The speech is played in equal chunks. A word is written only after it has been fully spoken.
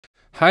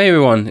Hi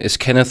everyone, it's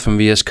Kenneth from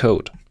VS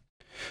Code.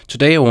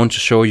 Today I want to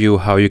show you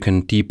how you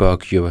can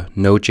debug your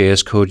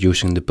Node.js code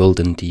using the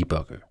built-in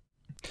debugger.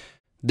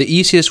 The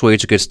easiest way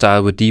to get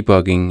started with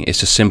debugging is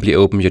to simply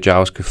open your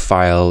JavaScript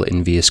file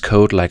in VS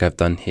Code like I've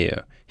done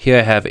here. Here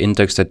I have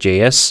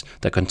index.js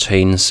that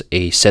contains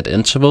a set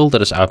interval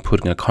that is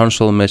outputting a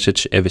console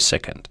message every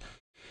second.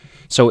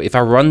 So if I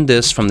run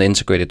this from the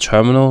integrated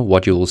terminal,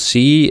 what you will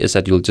see is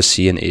that you'll just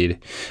see a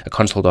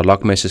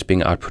console.log message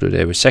being outputted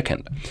every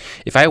second.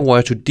 If I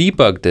were to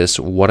debug this,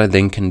 what I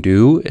then can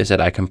do is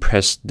that I can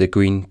press the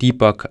green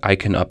debug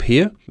icon up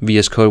here.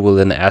 VS Code will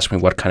then ask me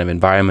what kind of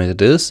environment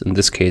it is. In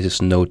this case,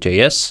 it's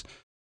Node.js.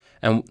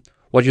 And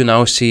what you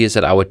now see is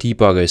that our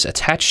debugger is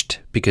attached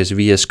because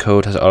VS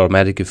Code has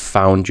automatically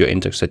found your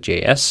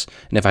index.js.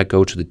 And if I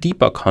go to the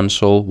debug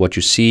console, what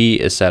you see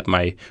is that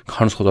my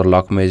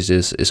console.log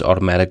message is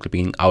automatically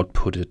being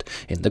outputted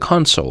in the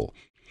console.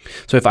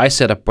 So if I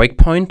set a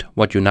breakpoint,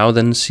 what you now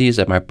then see is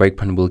that my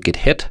breakpoint will get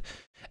hit.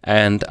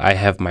 And I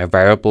have my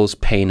variables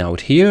pane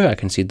out here. I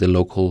can see the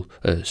local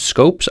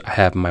scopes. I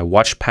have my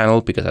watch panel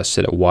because I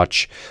set a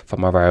watch for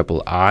my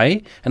variable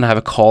I, and I have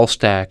a call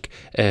stack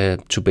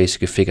to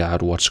basically figure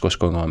out what's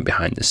going on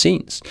behind the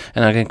scenes.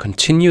 And I can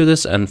continue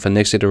this, and for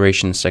next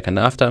iteration, second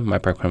after, my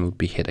breakpoint will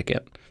be hit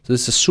again. So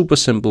this is a super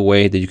simple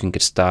way that you can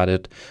get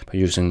started by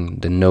using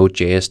the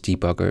Node.js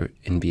debugger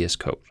in VS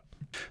Code.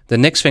 The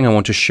next thing I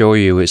want to show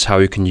you is how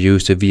you can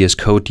use the VS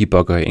Code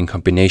debugger in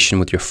combination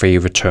with your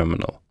favorite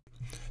terminal.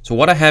 So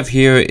what I have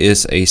here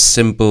is a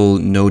simple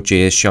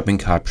Node.js shopping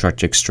cart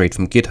project straight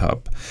from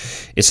GitHub.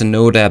 It's a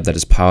Node app that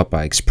is powered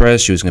by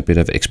Express, using a bit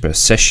of Express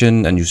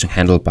session and using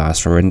handlebars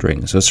for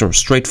rendering. So it's a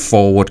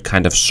straightforward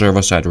kind of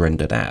server-side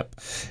rendered app.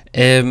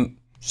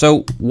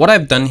 So what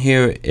I've done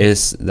here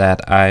is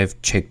that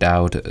I've checked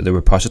out the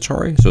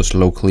repository. So it's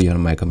locally on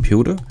my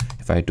computer.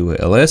 If I do a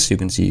ls, you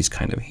can see it's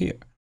kind of here.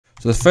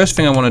 So the first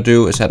thing I want to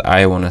do is that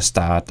I want to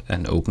start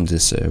and open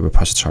this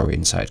repository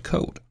inside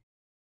code.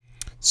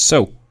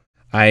 So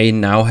I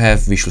now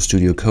have Visual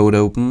Studio Code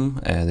open.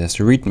 There's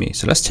the README.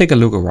 So let's take a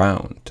look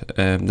around.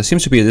 There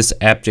seems to be this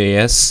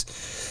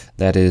app.js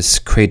that is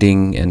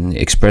creating an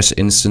Express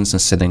instance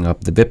and setting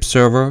up the web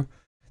server.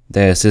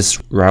 There's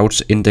this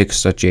routes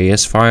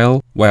index.js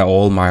file where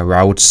all my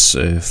routes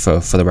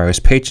for the various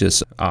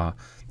pages are.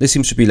 This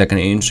seems to be like an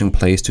interesting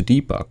place to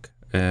debug.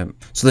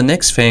 So the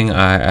next thing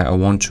I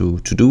want to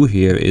do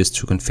here is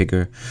to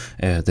configure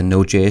the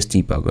Node.js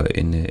debugger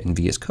in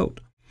VS Code.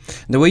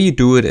 And the way you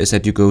do it is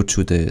that you go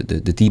to the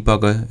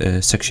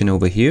debugger section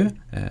over here,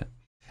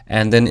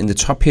 and then in the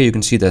top here you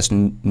can see there's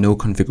no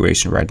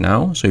configuration right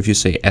now. So if you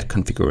say add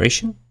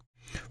configuration,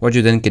 what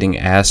you're then getting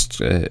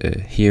asked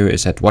here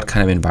is that what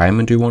kind of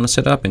environment do you want to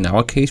set up. In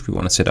our case, we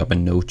want to set up a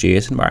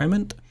Node.js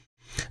environment.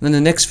 And then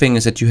the next thing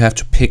is that you have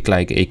to pick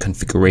like a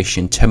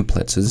configuration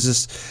template. So this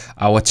is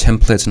our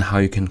templates and how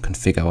you can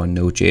configure our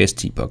Node.js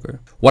debugger.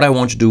 What I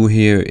want to do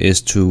here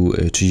is to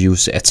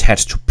use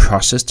attach to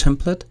process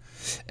template.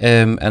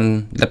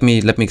 And let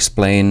me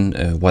explain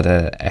what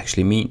that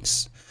actually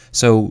means.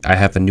 So I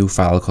have a new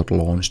file called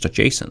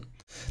launch.json.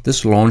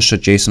 This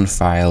launch.json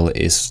file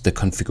is the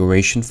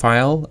configuration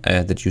file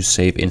that you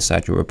save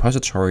inside your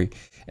repository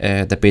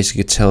that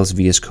basically tells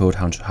VS Code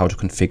how to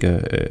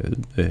configure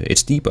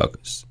its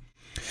debuggers.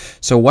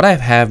 So what I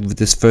have with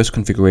this first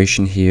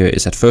configuration here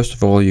is that first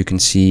of all you can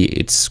see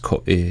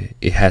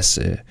it has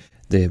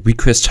the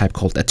request type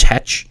called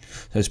attach.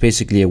 So it's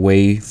basically a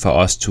way for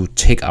us to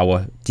take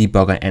our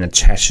debugger and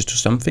attach it to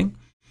something.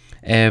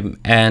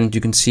 And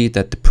you can see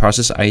that the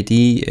process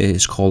ID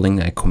is calling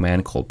a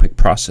command called pick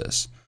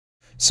process.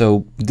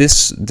 So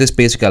this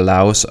basically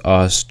allows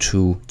us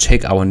to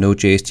take our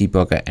Node.js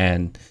debugger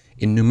and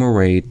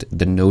enumerate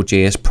the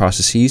Node.js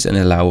processes and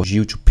allows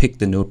you to pick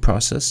the node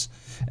process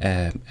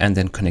and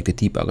then connect the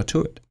debugger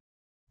to it.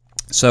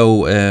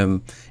 So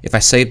if I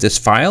save this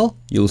file,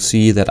 you'll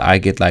see that I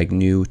get like two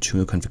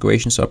new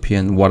configurations up here,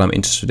 and what I'm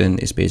interested in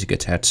is basically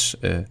attached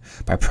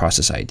by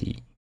process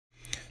ID.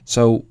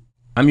 So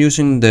I'm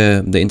using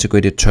the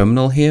integrated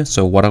terminal here.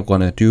 So what I'm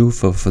gonna do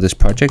for this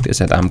project is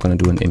that I'm gonna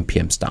do an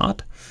npm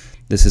start.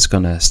 This is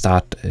gonna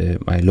start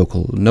my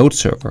local Node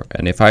server,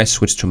 and if I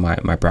switch to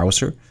my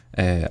browser,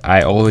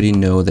 I already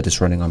know that it's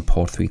running on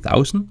port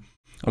 3000.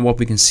 And what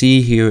we can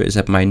see here is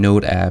that my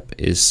Node app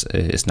is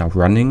now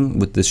running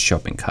with this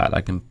shopping cart.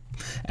 I can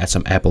add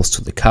some apples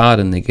to the cart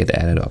and they get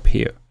added up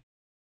here.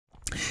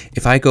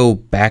 If I go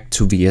back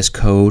to VS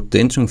Code, the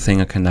interesting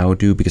thing I can now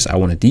do, because I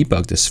want to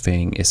debug this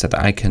thing, is that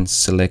I can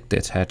select the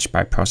attach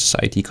by process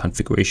ID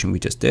configuration we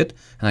just did,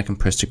 and I can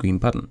press the green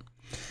button.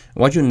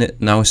 What you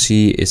now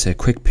see is a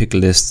quick pick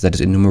list that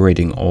is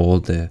enumerating all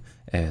the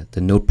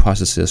node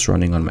processes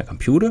running on my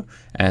computer.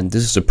 And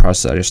this is the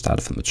process I just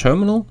started from the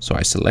terminal, so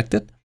I select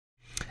it.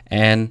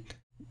 And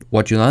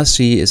what you now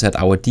see is that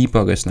our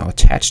debugger is now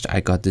attached.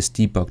 I got this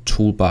debug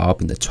toolbar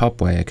up in the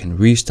top where I can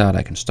restart,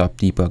 I can stop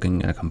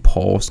debugging, and I can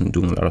pause and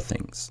do a lot of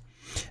things.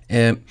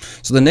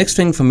 So the next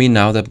thing for me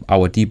now that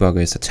our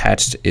debugger is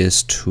attached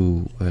is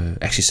to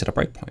actually set a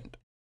breakpoint.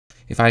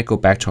 if I go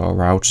back to our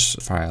routes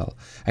file,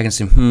 I can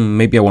see,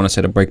 maybe I want to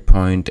set a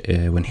breakpoint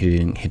when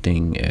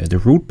hitting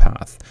the root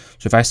path.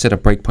 So if I set a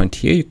breakpoint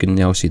here, you can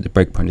now see the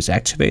breakpoint is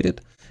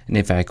activated. And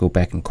if I go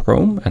back in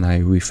Chrome and I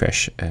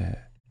refresh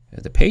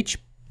the page,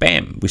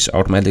 bam, we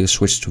automatically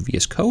switch to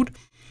VS Code.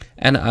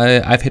 And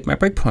I've hit my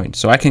breakpoint.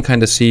 So I can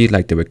kind of see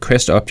like the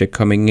request object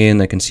coming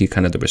in. I can see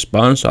kind of the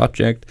response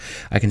object.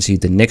 I can see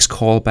the next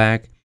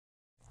callback.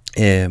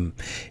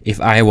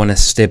 If I want to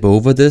step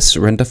over this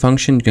render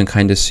function, you can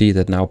kind of see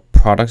that now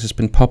products has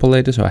been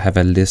populated. So I have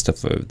a list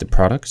of the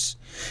products.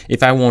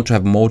 If I want to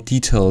have more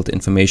detailed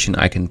information,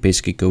 I can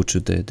basically go to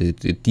the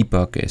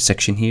debug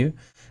section here.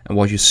 And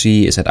what you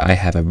see is that I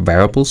have a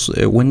variables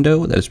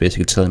window that is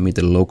basically telling me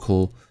the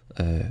local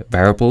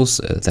variables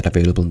that are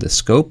available in this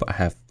scope. I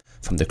have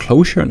from the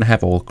closure, and I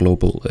have all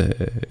global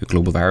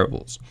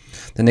variables.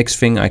 The next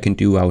thing I can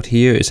do out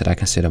here is that I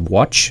can set a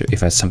watch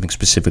if I have something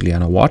specifically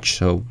on a watch.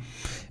 So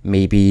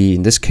maybe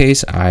in this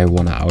case, I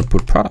want to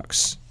output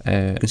products.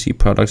 You can see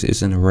products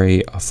is an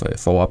array of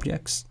 4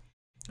 objects.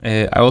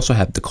 I also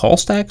have the call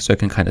stack, so I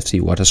can kind of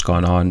see what has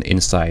gone on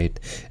inside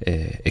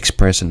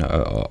Express and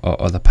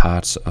or other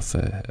parts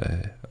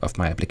of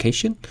my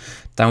application.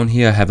 Down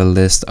here, I have a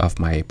list of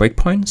my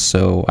breakpoints.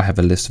 So I have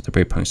a list of the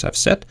breakpoints I've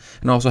set,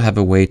 and also have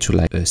a way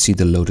to see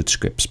the loaded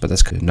scripts, but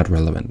that's not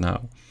relevant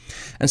now.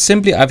 And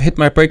simply, I've hit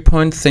my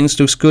breakpoint. Things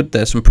looks good.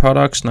 There's some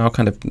products now.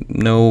 Kind of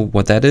know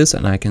what that is,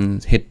 and I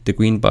can hit the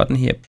green button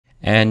here,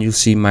 and you'll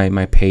see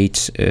my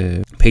page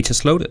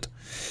has loaded.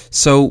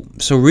 So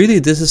really,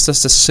 this is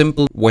just a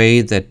simple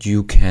way that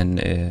you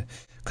can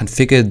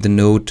configure the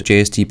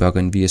Node.js debugger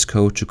in VS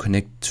Code to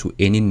connect to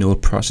any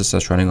Node process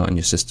that's running on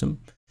your system.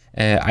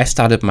 I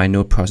started my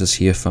Node process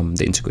here from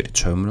the integrated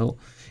terminal.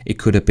 It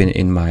could have been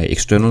in my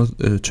external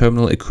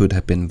terminal. It could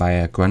have been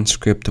via grunt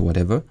script or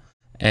whatever.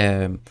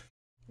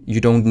 You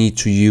don't need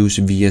to use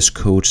VS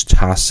Code's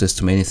task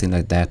system, anything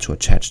like that, to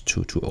attach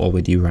to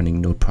already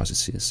running Node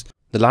processes.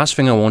 The last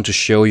thing I want to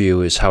show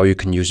you is how you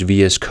can use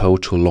VS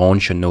Code to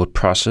launch a Node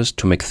process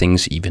to make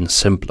things even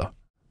simpler.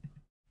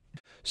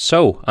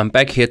 So I'm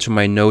back here to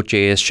my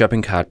Node.js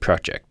shopping cart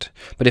project.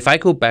 But if I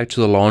go back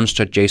to the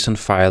launch.json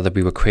file that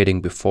we were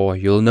creating before,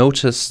 you'll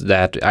notice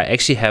that I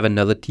actually have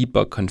another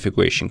debug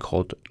configuration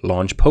called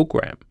launch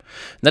program.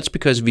 And that's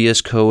because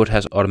VS Code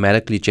has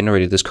automatically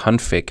generated this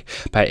config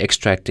by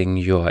extracting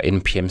your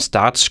npm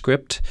start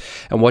script.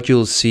 And what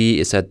you'll see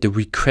is that the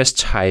request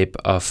type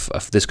of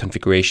this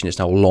configuration is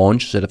now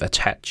launch instead of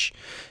attach.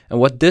 And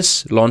what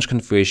this launch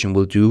configuration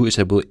will do is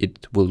it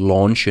will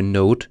launch a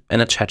node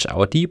and attach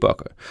our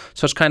debugger.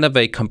 So it's kind of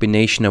a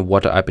combination of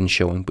what I've been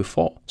showing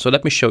before. So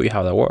let me show you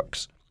how that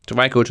works. So if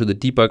I go to the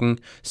debugging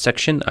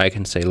section, I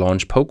can say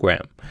launch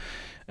program.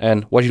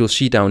 And what you'll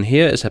see down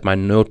here is that my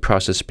node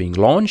process is being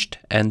launched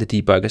and the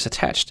debugger is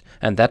attached.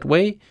 And that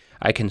way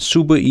I can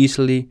super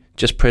easily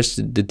just press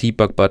the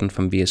debug button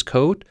from VS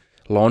Code,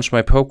 launch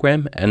my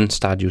program, and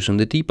start using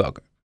the debugger.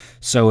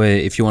 So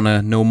if you want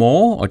to know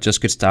more or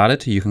just get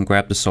started, you can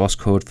grab the source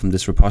code from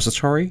this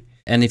repository.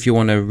 And if you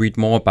want to read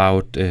more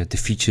about the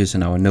features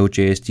in our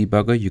Node.js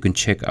debugger, you can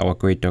check our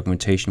great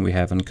documentation we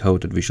have on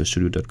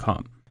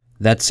code@visualstudio.com.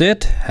 That's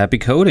it. Happy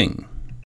coding!